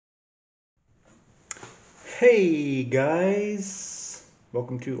Hey guys,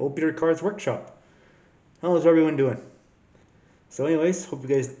 welcome to Old Cards Workshop. How's everyone doing? So, anyways,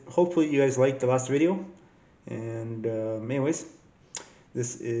 hopefully you guys liked the last video. And anyways,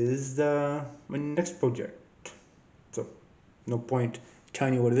 this is my next project. So, no point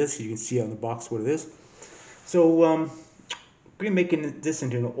telling you what it is. You can see on the box what it is. So, we're making this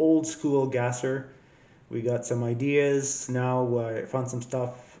into an old school gasser. We got some ideas now. I found some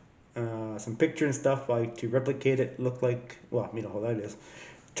stuff, some picture and stuff like to replicate it. Look like, well, you know how that is.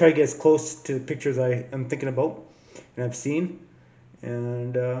 Try to get as close to the pictures I am thinking about and I've seen.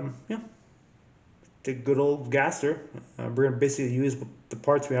 And yeah, the good old gasser. We're gonna basically use the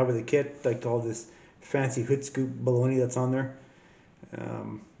parts we have with the kit, like all this fancy hood scoop baloney that's on there.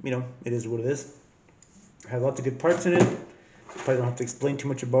 It is what it is. It has lots of good parts in it. Probably don't have to explain too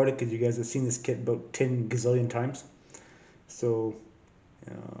much about it because you guys have seen this kit about 10 gazillion times. So,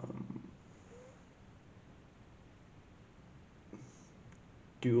 um,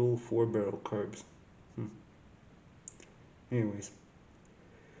 dual 4-barrel carbs. Hmm. Anyways,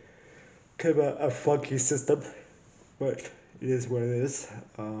 kind of a funky system, but it is what it is.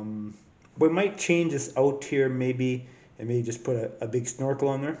 We might change this out here maybe, and maybe just put a big snorkel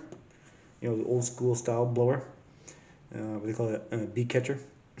on there. You know, the old school style blower. What do they call it? A bee catcher.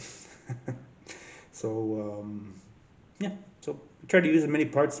 So, yeah. So try to use as many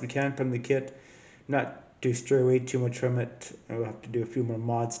parts as we can from the kit. Not to stray away too much from it. I'll have to do a few more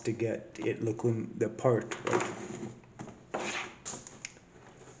mods to get it looking the part. Right? I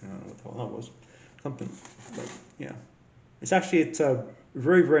don't know what the hell that was. Something, but yeah. It's a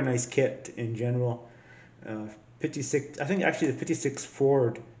very nice kit in general. 56. I think actually the 56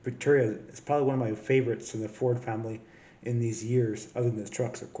 Ford Victoria is probably one of my favorites in the Ford family in these years, other than the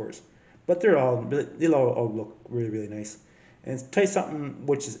trucks, of course. But they all look really nice. And to tell you something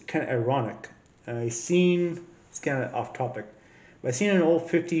which is kind of ironic. I seen it's kind of off topic, but I seen an old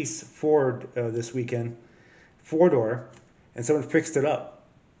 50s Ford this weekend, four door, and someone fixed it up,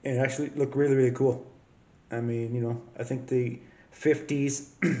 and it actually looked really cool. I mean, I think the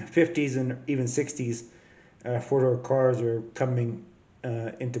 50s, 50s and even 60s four-door cars are coming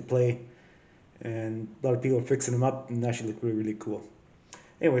into play, and a lot of people are fixing them up, and they actually look really cool.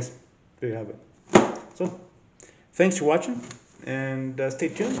 Anyways, there you have it. So, thanks for watching, and stay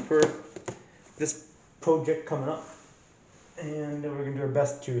tuned for this project coming up. And we're gonna do our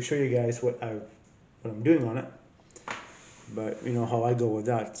best to show you guys what I'm doing on it. But you know how I go with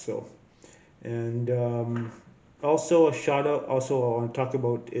that, so. And also a shout out. Also, I want to talk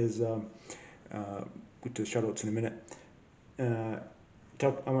about is get to the shout outs in a minute. Uh,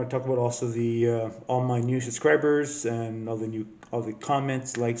 I want to talk about also the all my new subscribers and all the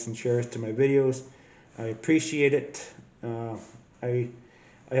comments, likes, and shares to my videos. I appreciate it. I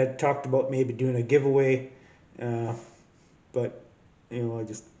I had talked about maybe doing a giveaway, uh, but I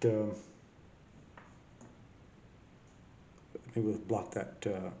just maybe we'll block that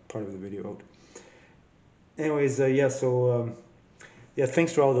part of the video out. Anyways, yeah. So yeah,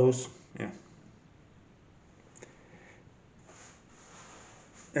 thanks for all those. Yeah.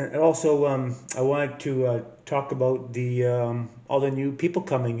 And also, I wanted to talk about the all the new people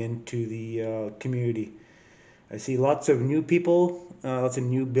coming into the community. I see lots of new people, lots of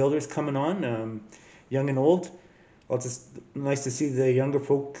new builders coming on, young and old. Lots of nice to see the younger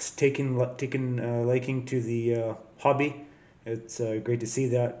folks taking liking to the hobby. It's great to see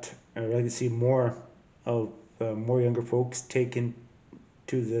that. I'd like to see more younger folks taking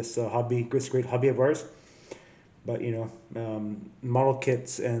to this hobby, this great hobby of ours. But model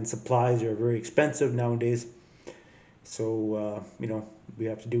kits and supplies are very expensive nowadays. So we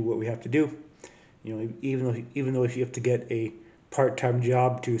have to do what we have to do. Even though if you have to get a part-time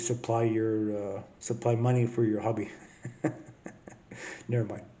job to supply your supply money for your hobby. Never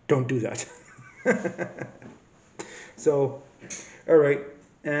mind. Don't do that. So, all right.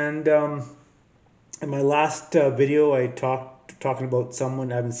 And in my last video, I talking about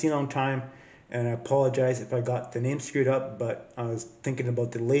someone I haven't seen in a long time, and I apologize if I got the name screwed up, but I was thinking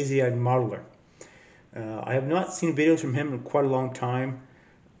about the Lazy Eyed Modeler. I have not seen videos from him in quite a long time.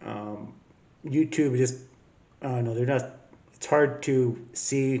 Um, YouTube just, I don't know, they're not, it's hard to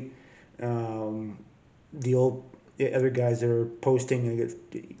see the old the other guys that are posting.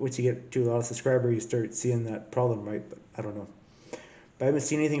 Once you get to a lot of subscribers, you start seeing that problem, right? But I don't know. But I haven't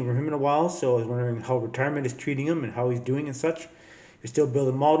seen anything from him in a while, so I was wondering how retirement is treating him and how he's doing and such. He's still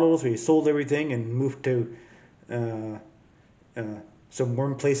building models, or he sold everything and moved to uh, uh, some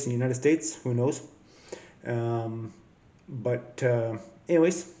warm place in the United States. Who knows? Um, but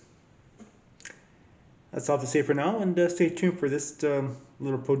anyways, that's all to say for now, and stay tuned for this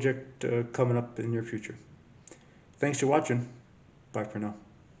little project coming up in the near future. thanks for watching. Bye for now.